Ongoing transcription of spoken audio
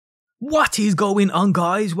What is going on,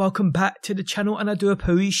 guys? Welcome back to the channel, and I do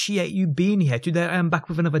appreciate you being here. Today I am back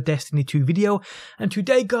with another Destiny 2 video, and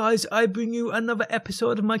today, guys, I bring you another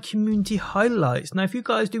episode of my community highlights. Now, if you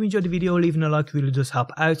guys do enjoy the video, leaving a like really does help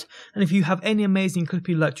out, and if you have any amazing clip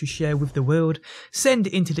you'd like to share with the world, send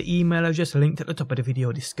it into the email address linked at the top of the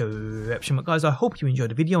video description. But guys, I hope you enjoyed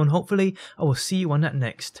the video, and hopefully I will see you on that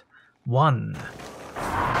next one.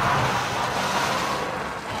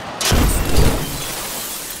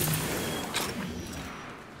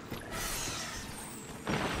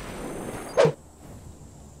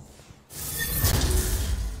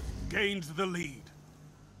 Gained the lead.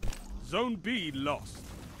 Zone B lost.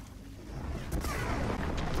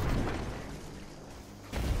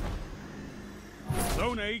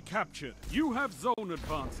 Zone A captured. You have zone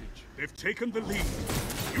advantage. They've taken the lead.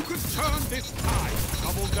 You can turn this tide.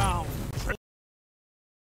 Double down.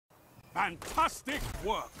 Fantastic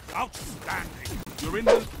work. Outstanding. You're in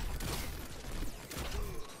the...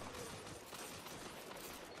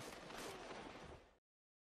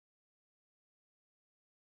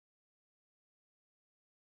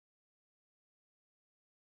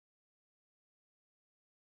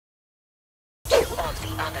 On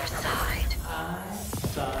the other side. I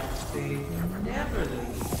thought they would never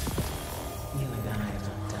leave. You and I are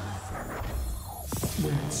not done.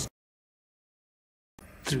 Once,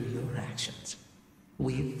 through your actions,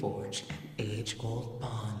 we forged an age-old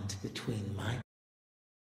bond between my...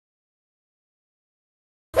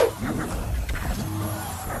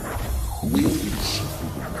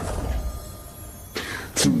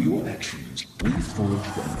 Through your actions, we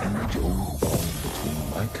forged an age-old bond between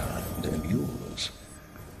my kind and yours.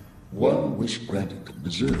 One wish granted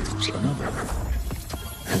deserves another,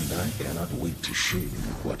 and I cannot wait to show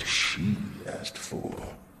you what she asked for.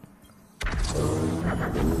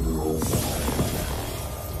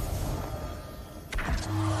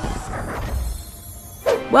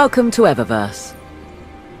 Welcome to Eververse.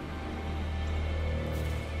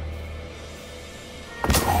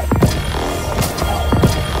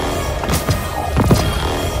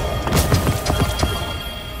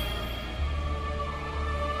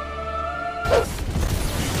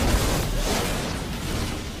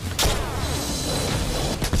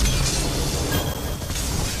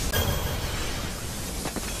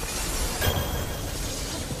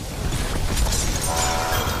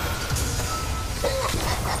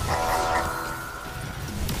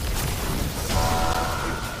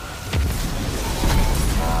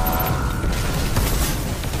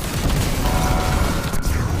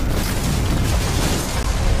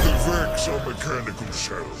 Mechanical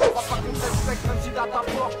shell. Même si la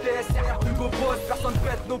t'approche, TSR, Hugo Boss, personne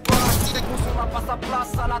pète nos balades. Techno sur la passe à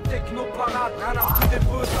place à la techno-panade. Rien à foutre des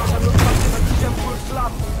buzz, car j'aime le placer, même si j'aime peu le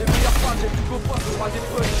slam. Les meilleurs fans, les Hugo Boss, le roi des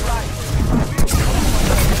punchlines.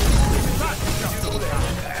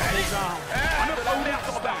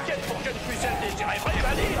 Pour que je puisse être désiré,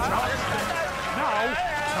 valide.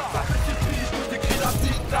 Je t'écris la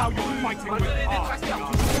petite là, malgré les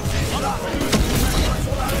détracteurs, toujours là.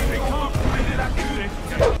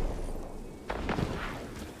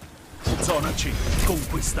 Zona C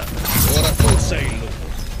conquistata. Ora tu sei il lupo.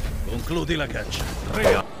 Concludi la caccia.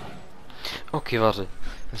 Okay, warte.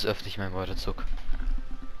 Jetzt öffne ich meinen Beutezug.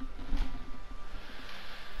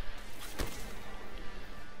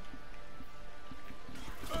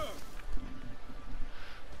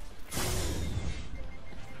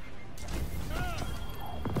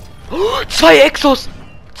 Oh, zwei Exos!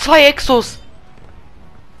 Zwei Exos!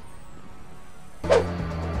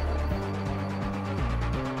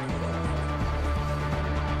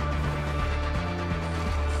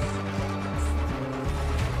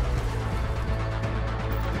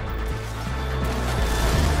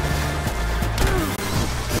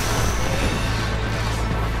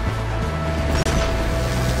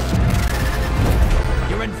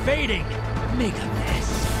 You're invading! Make a mess!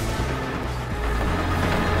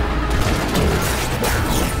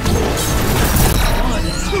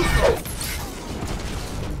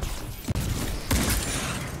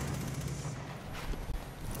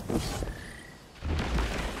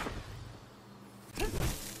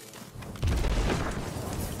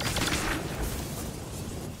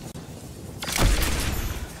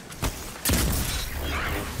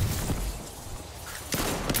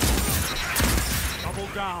 Double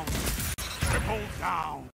down. Triple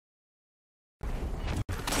down.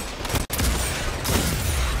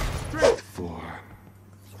 Straight for,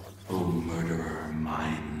 O murderer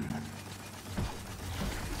mine.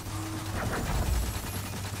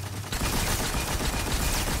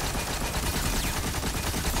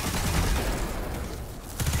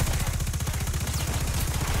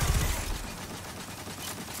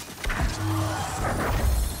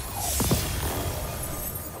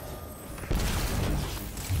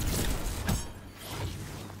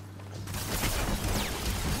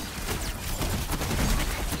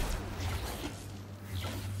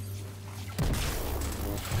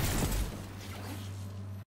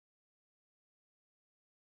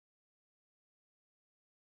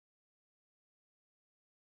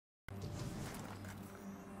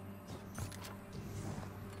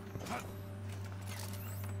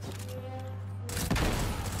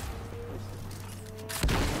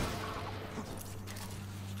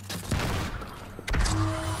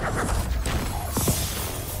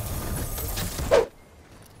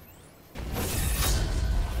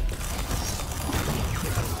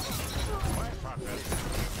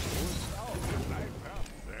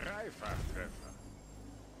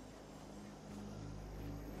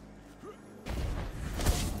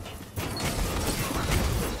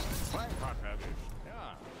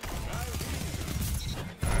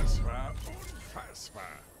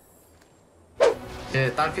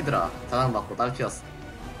 걔 딸피더라. 다당 맞고 딸피였어.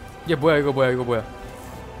 얘 뭐야 이거 뭐야 이거 뭐야?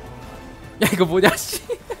 야 이거 뭐냐 씨?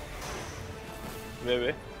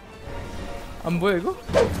 왜? 안 보여 이거?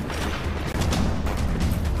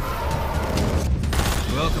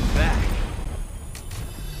 Welcome back.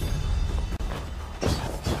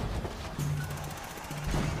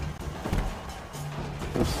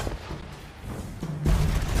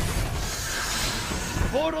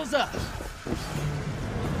 Portals up.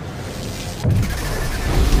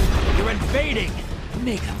 You're invading.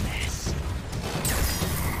 Make a mess.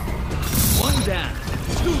 One down,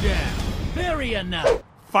 two down. Very enough.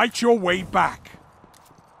 Fight your way back.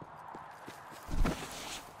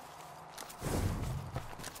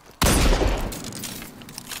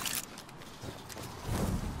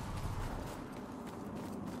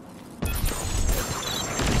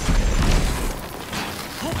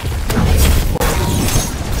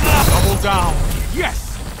 Double down. Yes.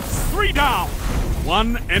 3 down.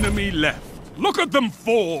 1 enemy left. Look at them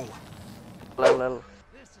fall.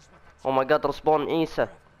 Oh my god, respawn Isa.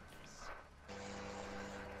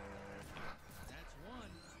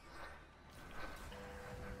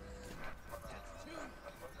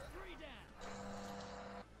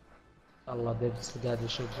 الله ديفيس قاعد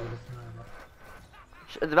يشجع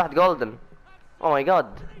ذبحت جولدن. Oh my god.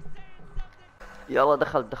 يلا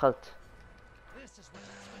دخلت.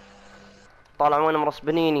 طالع وين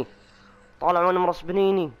مرسبنيني.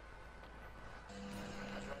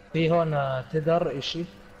 في هون تقدر اشي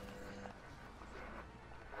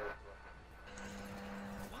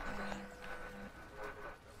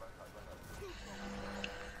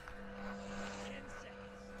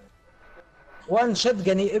وان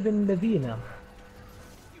شدقني ابن مدينة.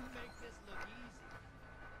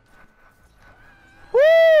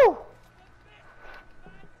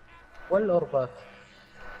 والأربات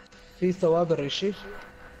في ثوابر اشي.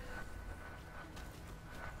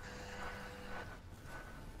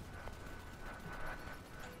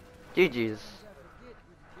 GG's.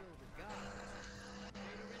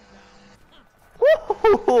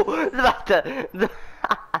 ذبحته.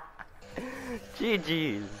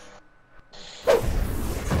 GG's.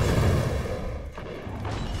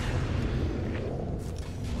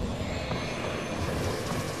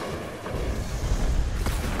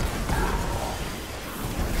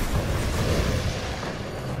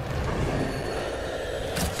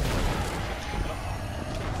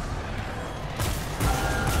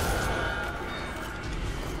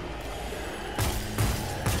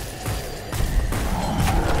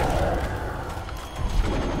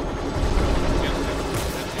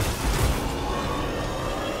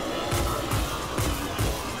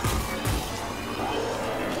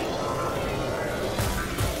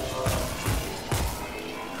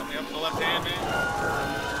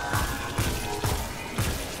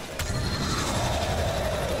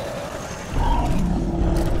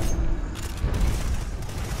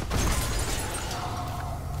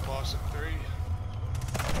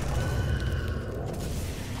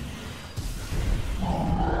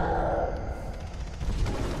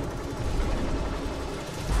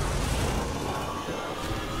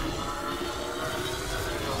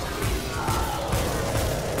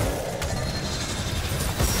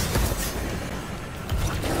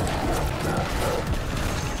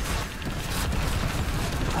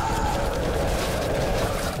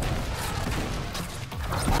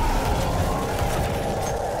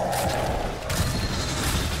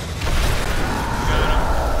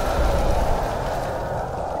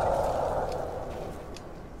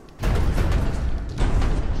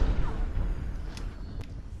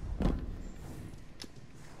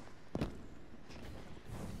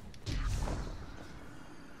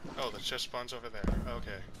 Oh, the chest spawns over there.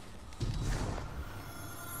 Okay.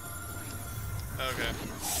 Okay.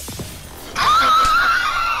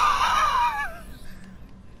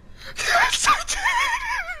 Yes, I did!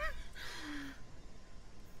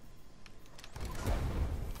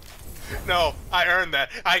 No, I earned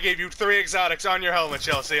that. I gave you 3 exotics on your helmet,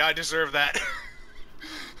 Chelsea. I deserve that.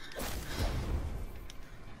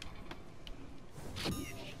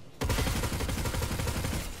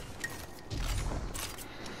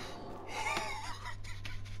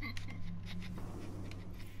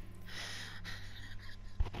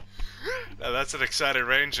 Now that's an excited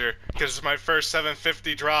ranger, because it's my first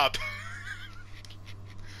 750 drop.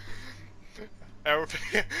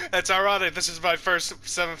 That's ironic, this is my first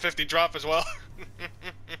 750 drop as well.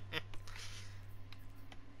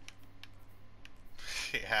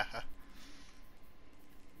 Yeah.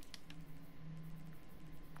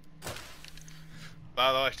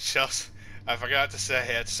 By the way, Chelsea, I forgot to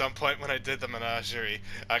say, at some point when I did the menagerie,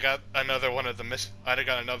 I got another one of the I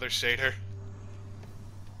got another shader.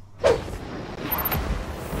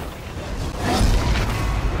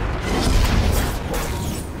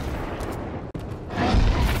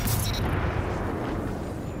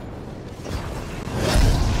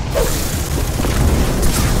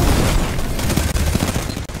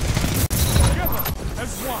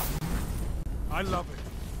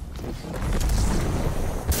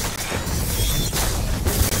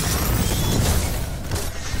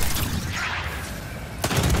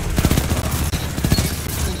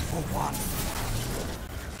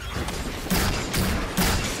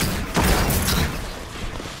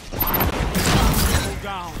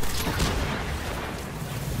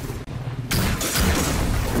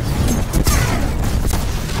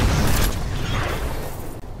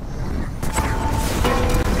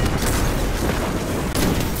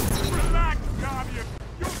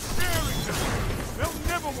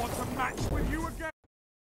 want a match with you again?